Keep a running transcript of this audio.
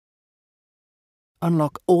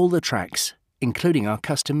Unlock all the tracks, including our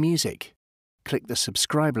custom music. Click the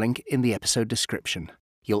subscribe link in the episode description.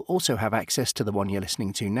 You'll also have access to the one you're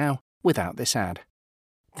listening to now without this ad.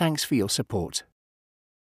 Thanks for your support.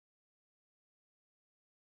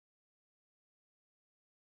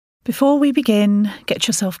 Before we begin, get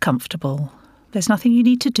yourself comfortable. There's nothing you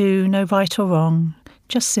need to do, no right or wrong,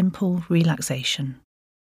 just simple relaxation.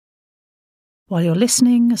 While you're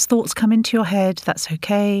listening, as thoughts come into your head, that's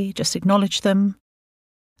okay, just acknowledge them,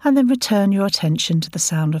 and then return your attention to the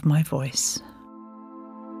sound of my voice.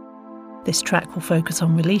 This track will focus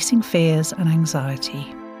on releasing fears and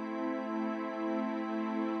anxiety.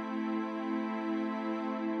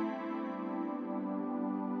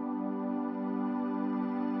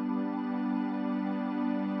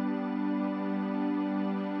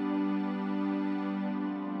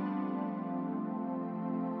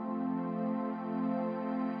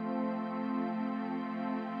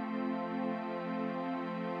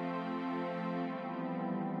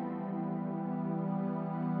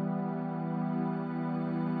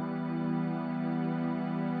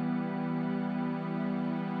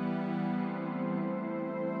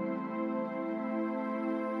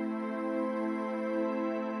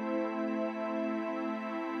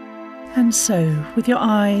 And so, with your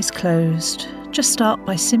eyes closed, just start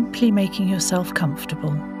by simply making yourself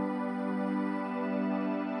comfortable.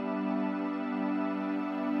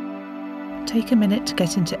 Take a minute to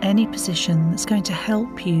get into any position that's going to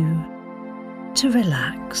help you to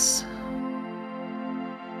relax.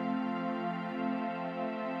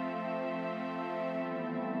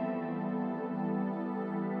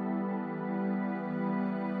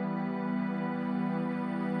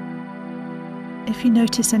 If you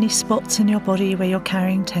notice any spots in your body where you're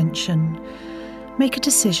carrying tension, make a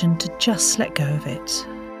decision to just let go of it.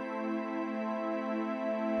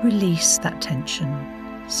 Release that tension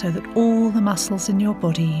so that all the muscles in your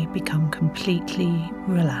body become completely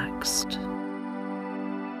relaxed.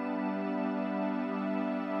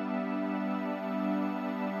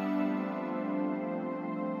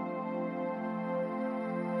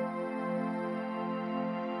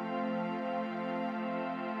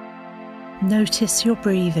 Notice your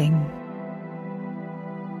breathing.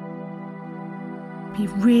 Be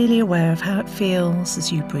really aware of how it feels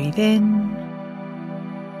as you breathe in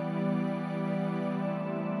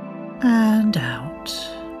and out.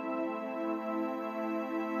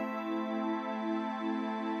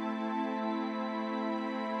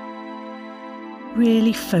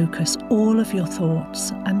 Really focus all of your thoughts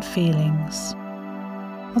and feelings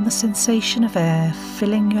on the sensation of air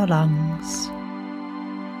filling your lungs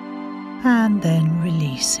and then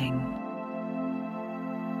releasing.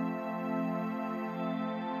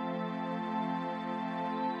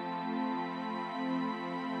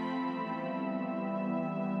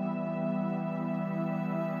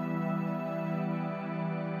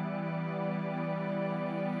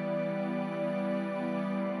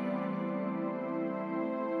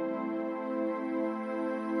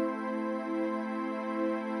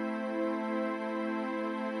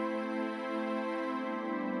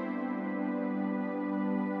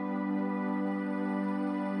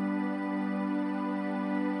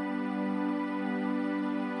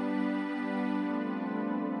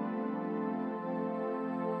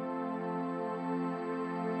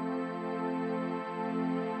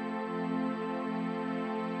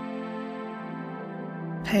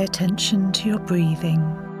 Pay attention to your breathing,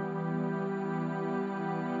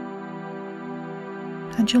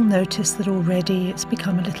 and you'll notice that already it's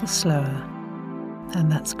become a little slower, and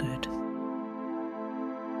that's good.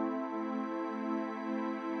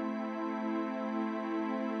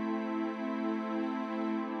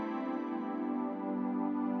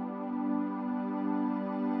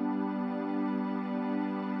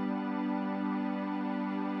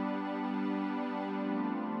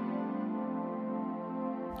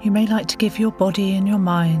 You may like to give your body and your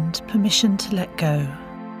mind permission to let go,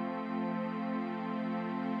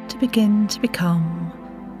 to begin to become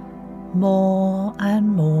more and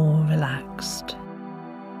more relaxed.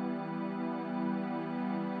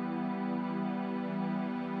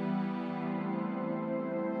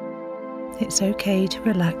 It's okay to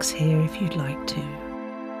relax here if you'd like to.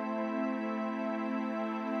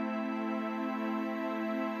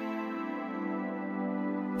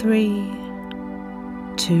 Three,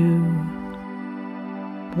 2,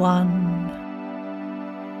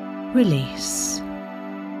 1, release.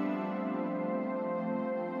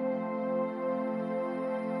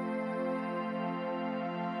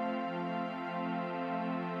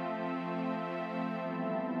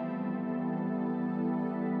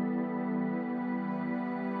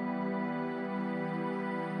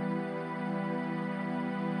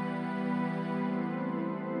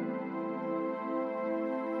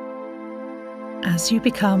 As you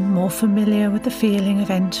become more familiar with the feeling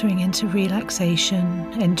of entering into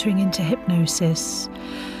relaxation, entering into hypnosis,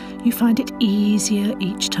 you find it easier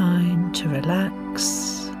each time to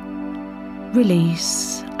relax,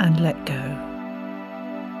 release, and let go.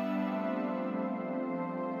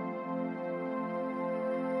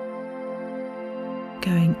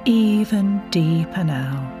 Going even deeper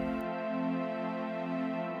now.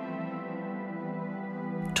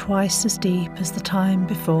 Twice as deep as the time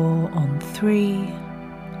before on 3,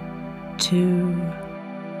 2,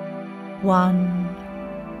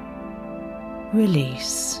 1.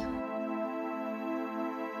 Release.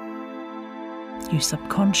 You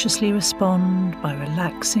subconsciously respond by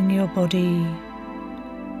relaxing your body,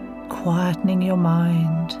 quietening your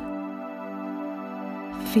mind,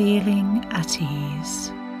 feeling at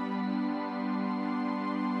ease,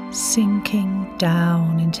 sinking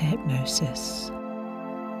down into hypnosis,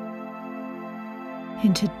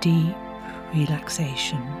 into deep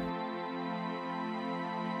relaxation.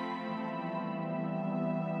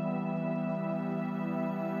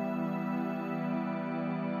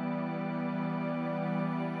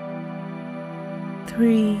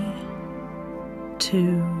 Three,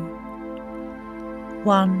 2,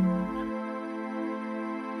 1.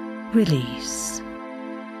 Release.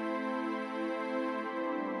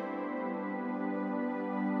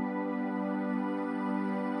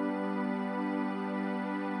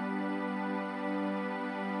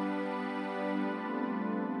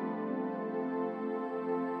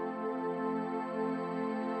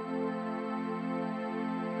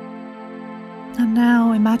 And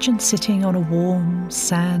now imagine sitting on a warm,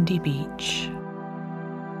 sandy beach.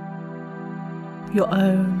 Your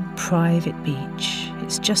own private beach.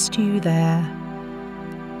 It's just you there,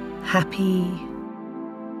 happy,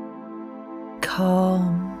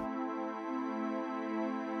 calm,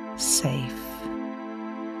 safe.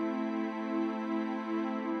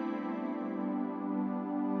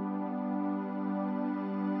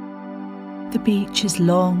 The beach is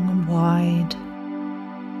long and wide,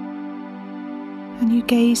 and you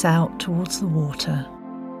gaze out towards the water.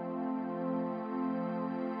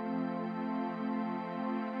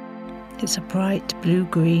 It's a bright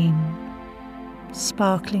blue-green,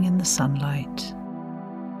 sparkling in the sunlight.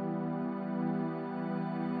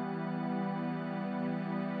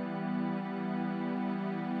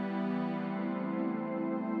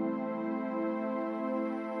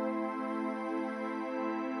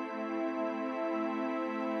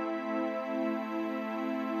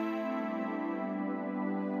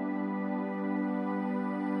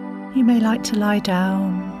 You may like to lie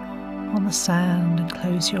down on the sand and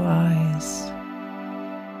close your eyes.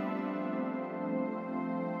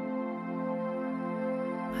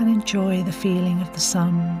 And enjoy the feeling of the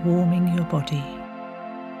sun warming your body.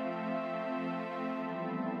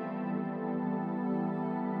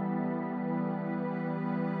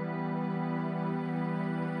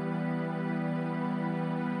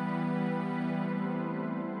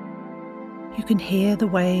 You can hear the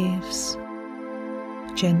waves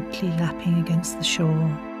gently lapping against the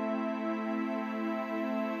shore.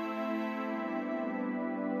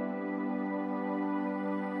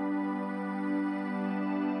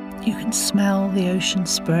 You can smell the ocean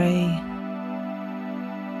spray,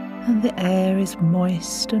 and the air is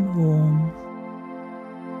moist and warm.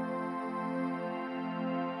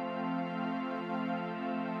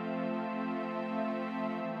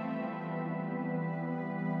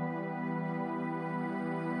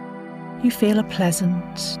 You feel a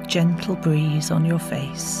pleasant, gentle breeze on your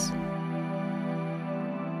face.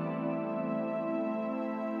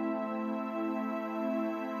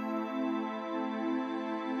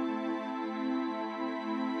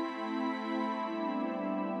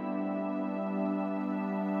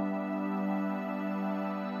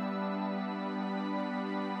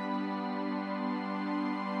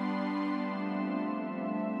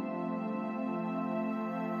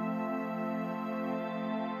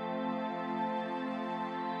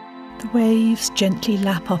 The waves gently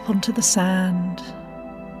lap up onto the sand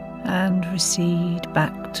and recede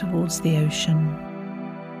back towards the ocean.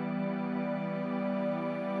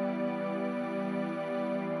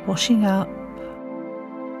 Washing up,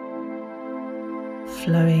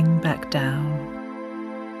 flowing back down.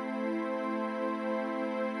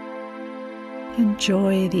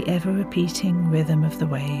 Enjoy the ever-repeating rhythm of the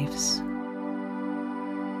waves.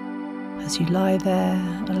 As you lie there,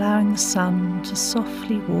 allowing the sun to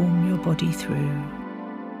softly warm your body through.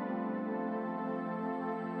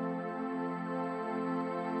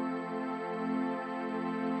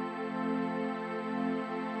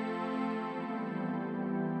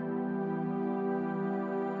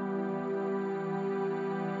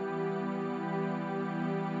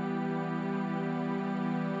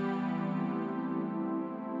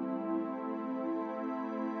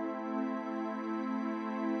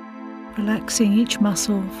 Relaxing each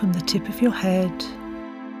muscle from the tip of your head,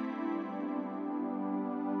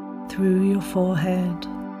 through your forehead,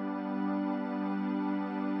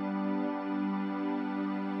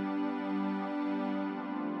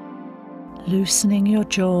 loosening your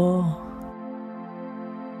jaw,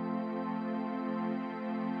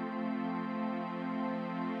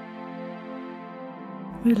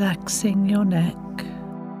 relaxing your neck,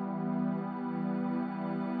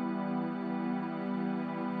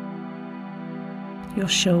 your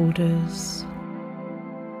shoulders,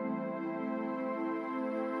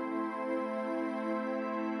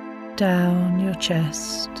 down your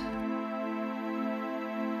chest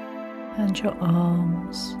and your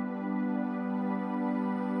arms,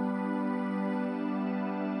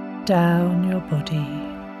 down your body,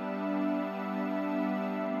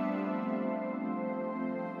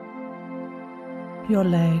 your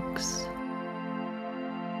legs,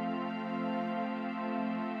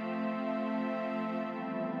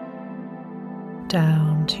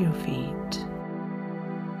 down to your feet,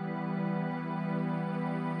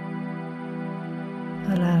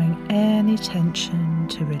 allowing any tension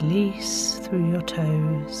to release through your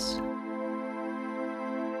toes.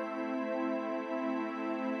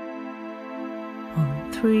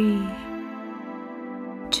 On 3,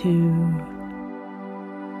 2,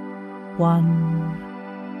 1,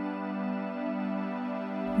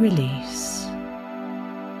 release.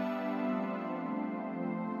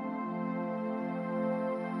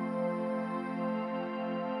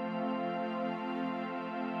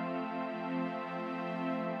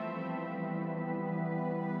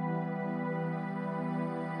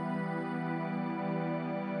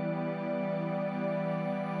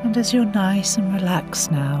 And as you're nice and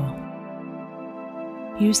relaxed now,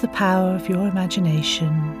 use the power of your imagination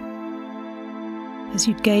as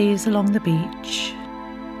you gaze along the beach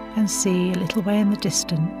and see a little way in the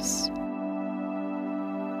distance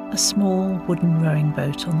a small wooden rowing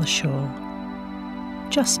boat on the shore,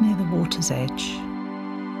 just near the water's edge.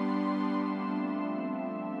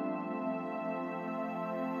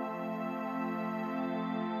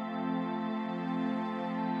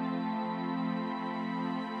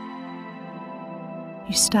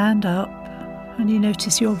 You stand up and you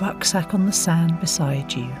notice your rucksack on the sand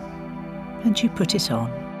beside you, and you put it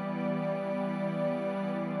on.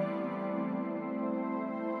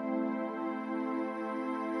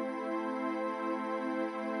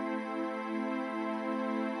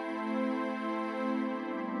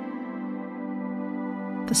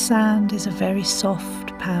 The sand is a very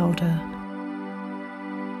soft powder.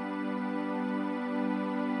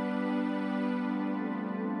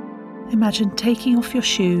 Imagine taking off your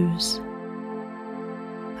shoes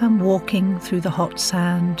and walking through the hot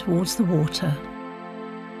sand towards the water.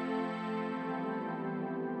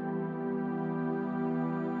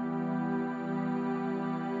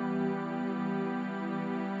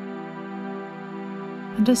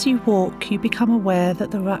 And as you walk, you become aware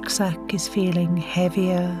that the rucksack is feeling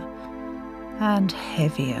heavier and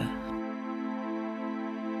heavier.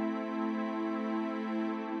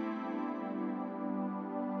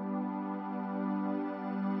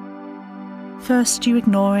 First, you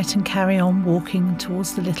ignore it and carry on walking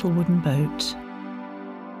towards the little wooden boat.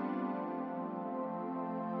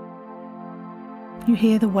 You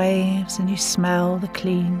hear the waves and you smell the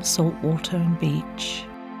clean salt water and beach.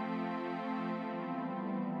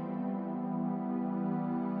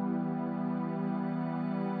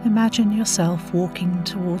 Imagine yourself walking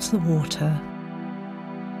towards the water,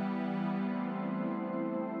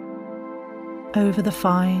 over the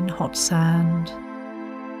fine hot sand,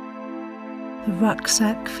 the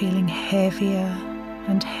rucksack feeling heavier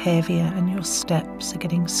and heavier, and your steps are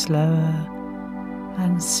getting slower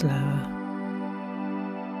and slower.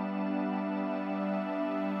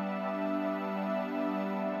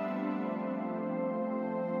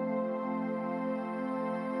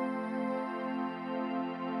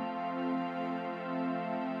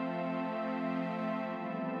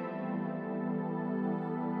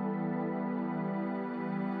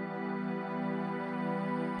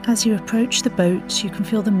 As you approach the boat, you can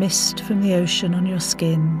feel the mist from the ocean on your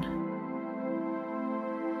skin.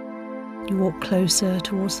 You walk closer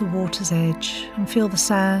towards the water's edge and feel the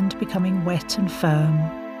sand becoming wet and firm.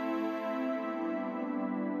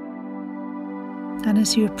 And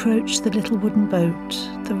as you approach the little wooden boat,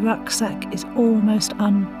 the rucksack is almost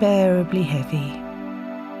unbearably heavy.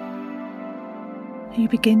 You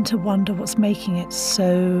begin to wonder what's making it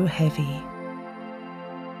so heavy.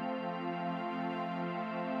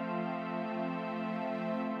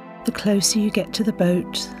 The closer you get to the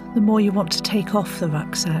boat, the more you want to take off the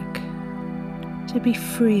rucksack, to be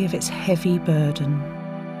free of its heavy burden.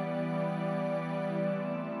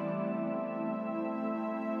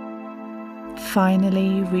 finally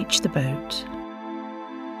you reach the boat.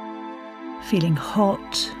 Feeling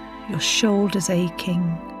hot, your shoulders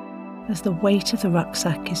aching, as the weight of the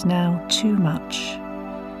rucksack is now too much.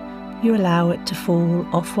 You allow it to fall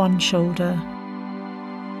off one shoulder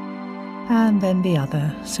and then the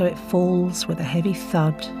other, so it falls with a heavy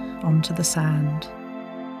thud onto the sand.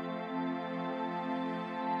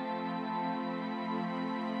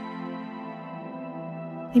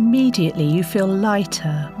 Immediately you feel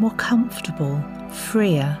lighter, more comfortable,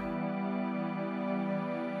 freer.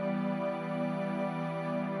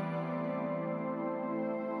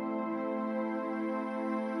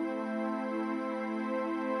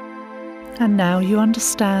 And now you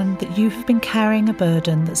understand that you have been carrying a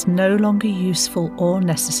burden that's no longer useful or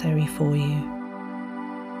necessary for you.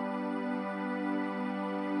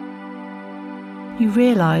 You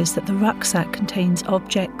realise that the rucksack contains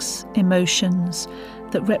objects, emotions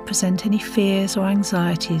that represent any fears or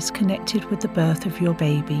anxieties connected with the birth of your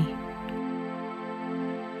baby.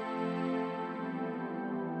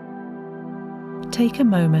 Take a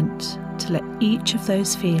moment to let each of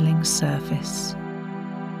those feelings surface.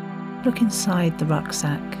 Look inside the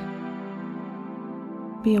rucksack.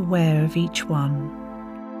 Be aware of each one.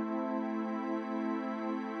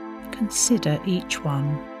 Consider each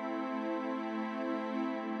one.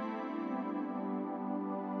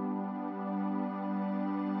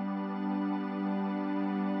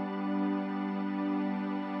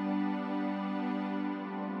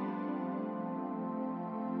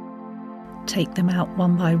 Take them out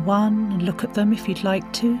one by one and look at them if you'd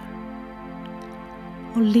like to.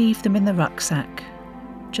 Or leave them in the rucksack.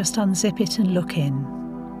 Just unzip it and look in.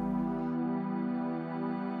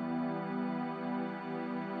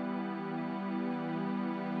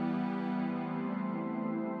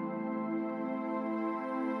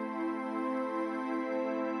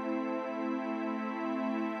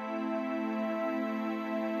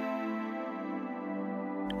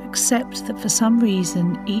 Accept that for some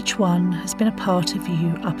reason each one has been a part of you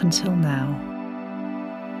up until now.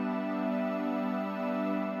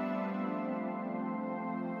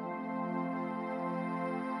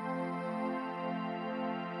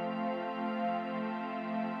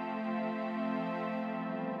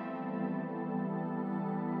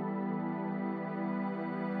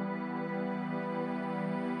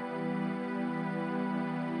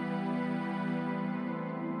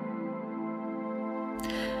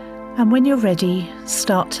 And when you're ready,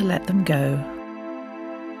 start to let them go.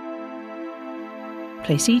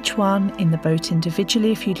 Place each one in the boat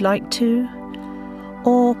individually if you'd like to,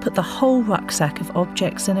 or put the whole rucksack of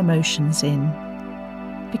objects and emotions in,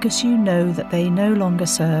 because you know that they no longer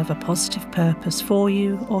serve a positive purpose for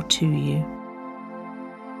you or to you.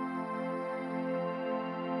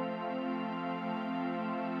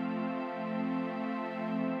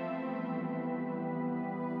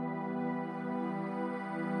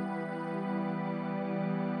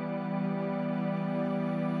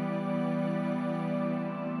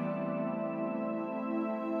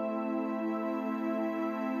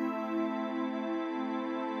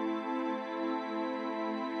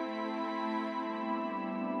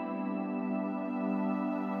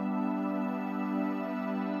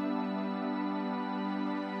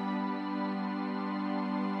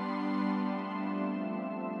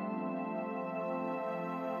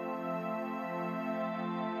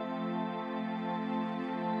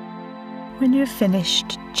 When you have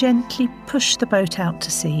finished, gently push the boat out to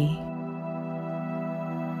sea.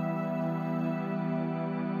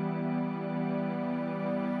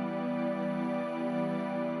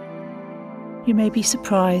 You may be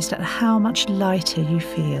surprised at how much lighter you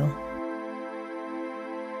feel.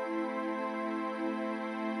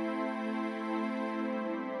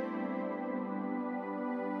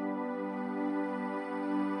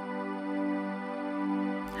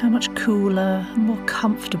 How much cooler and more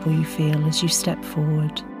comfortable you feel as you step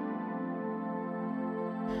forward.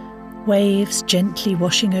 Waves gently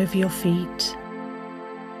washing over your feet.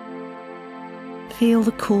 Feel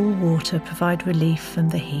the cool water provide relief from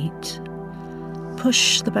the heat.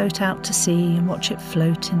 Push the boat out to sea and watch it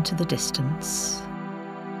float into the distance.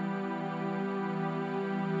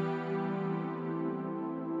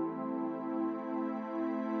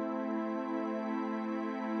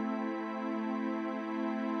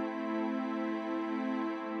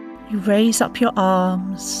 You raise up your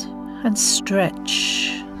arms and stretch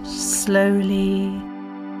slowly,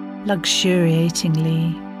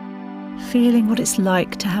 luxuriatingly, feeling what it's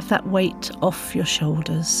like to have that weight off your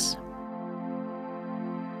shoulders.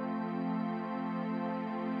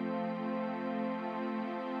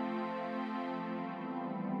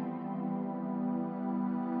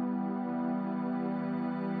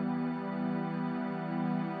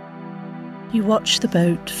 You watch the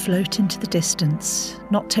boat float into the distance,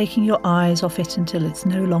 not taking your eyes off it until it's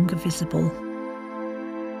no longer visible.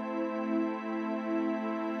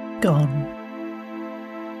 Gone.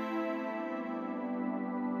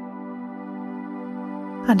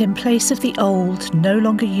 And in place of the old, no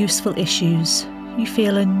longer useful issues, you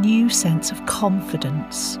feel a new sense of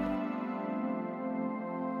confidence,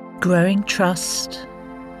 growing trust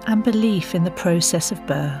and belief in the process of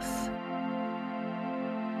birth.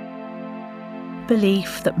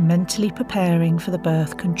 Belief that mentally preparing for the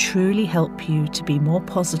birth can truly help you to be more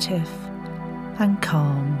positive and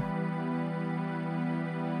calm.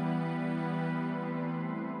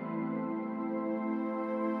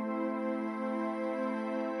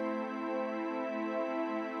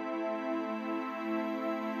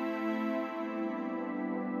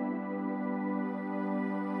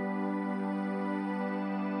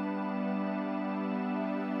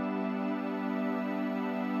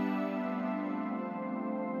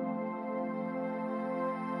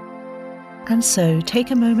 And so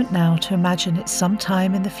take a moment now to imagine it's some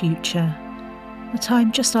time in the future, a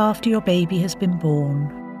time just after your baby has been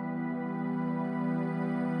born.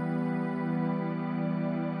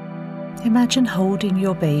 Imagine holding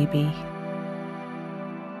your baby.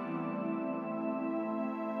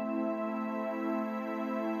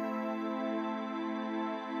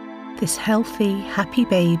 This healthy, happy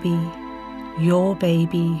baby, your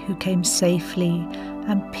baby who came safely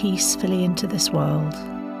and peacefully into this world.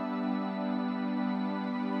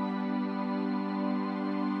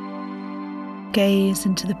 Gaze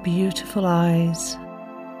into the beautiful eyes.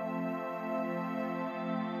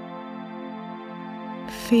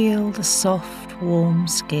 Feel the soft, warm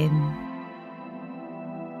skin.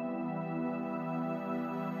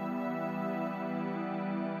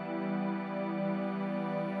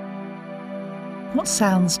 What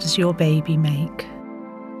sounds does your baby make?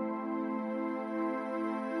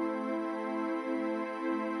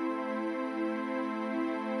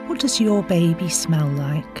 What does your baby smell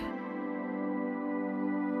like?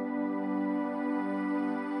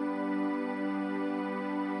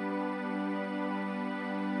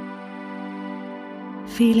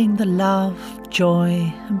 Feeling the love,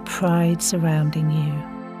 joy and pride surrounding you.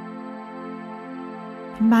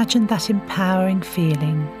 Imagine that empowering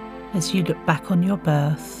feeling as you look back on your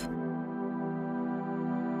birth.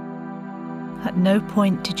 At no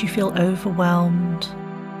point did you feel overwhelmed.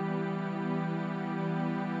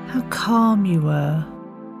 How calm you were.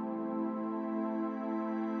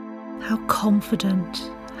 How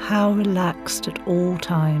confident, how relaxed at all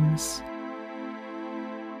times.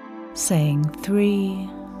 Saying 3,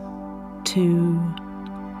 2,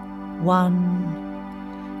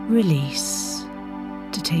 1, release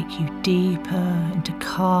to take you deeper into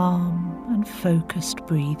calm and focused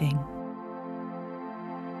breathing.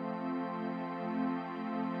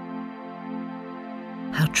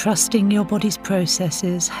 How trusting your body's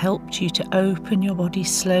processes helped you to open your body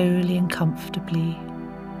slowly and comfortably,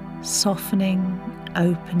 softening,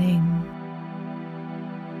 opening,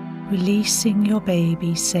 releasing your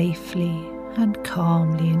baby safely and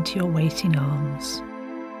calmly into your waiting arms.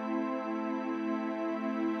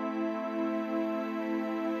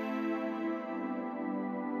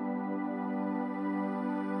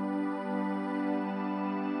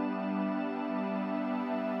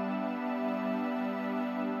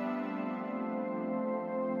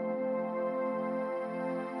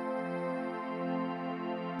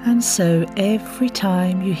 And so every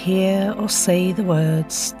time you hear or say the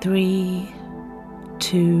words 3,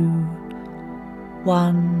 2,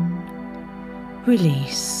 1,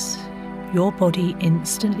 release, your body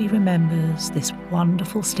instantly remembers this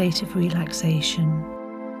wonderful state of relaxation.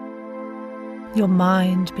 Your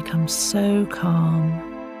mind becomes so calm,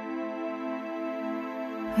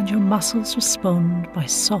 and your muscles respond by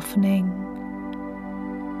softening,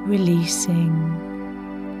 releasing,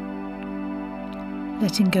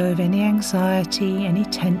 letting go of any anxiety, any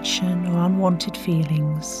tension or unwanted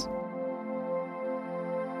feelings.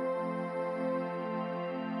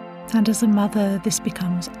 And as a mother, this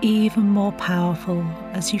becomes even more powerful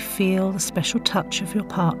as you feel the special touch of your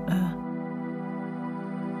partner,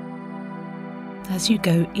 as you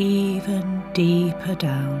go even deeper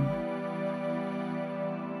down.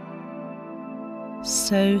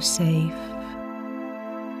 So safe,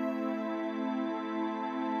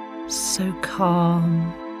 so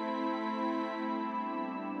calm,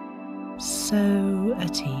 so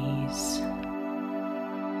at ease.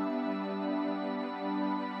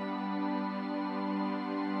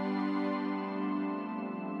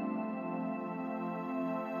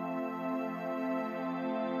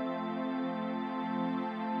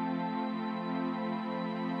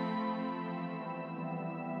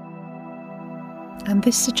 and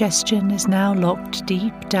this suggestion is now locked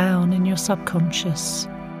deep down in your subconscious,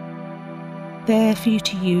 there for you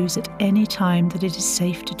to use at any time that it is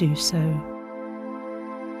safe to do so.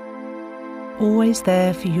 Always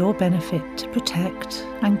there for your benefit to protect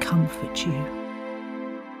and comfort you.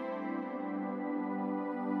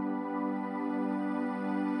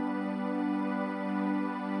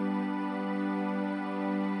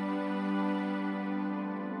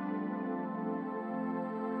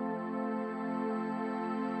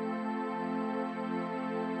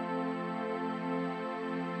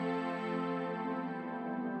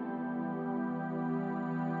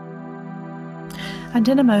 And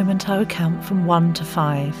in a moment I will count from 1 to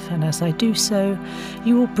 5, and as I do so,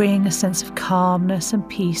 you will bring a sense of calmness and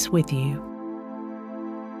peace with you.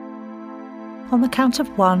 On the count of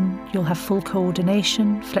 1, you'll have full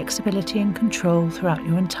coordination, flexibility and control throughout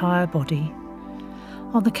your entire body.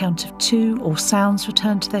 On the count of 2, all sounds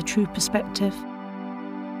return to their true perspective.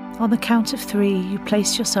 On the count of 3, you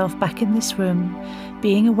place yourself back in this room,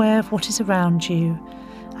 being aware of what is around you,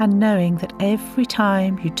 and knowing that every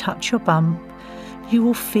time you touch your bump, you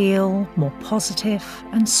will feel more positive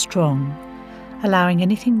and strong, allowing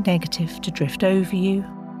anything negative to drift over you.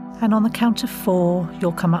 And on the count of 4,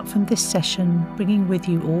 you'll come up from this session, bringing with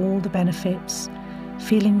you all the benefits,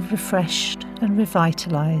 feeling refreshed and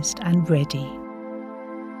revitalised and ready.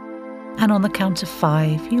 And on the count of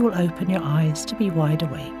 5, you will open your eyes to be wide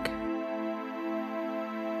awake.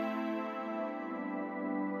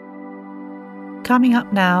 Coming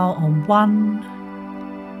up now on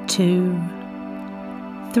 1, 2,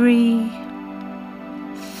 3,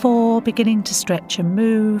 4, beginning to stretch and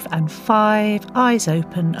move, and 5, eyes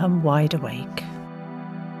open and wide awake.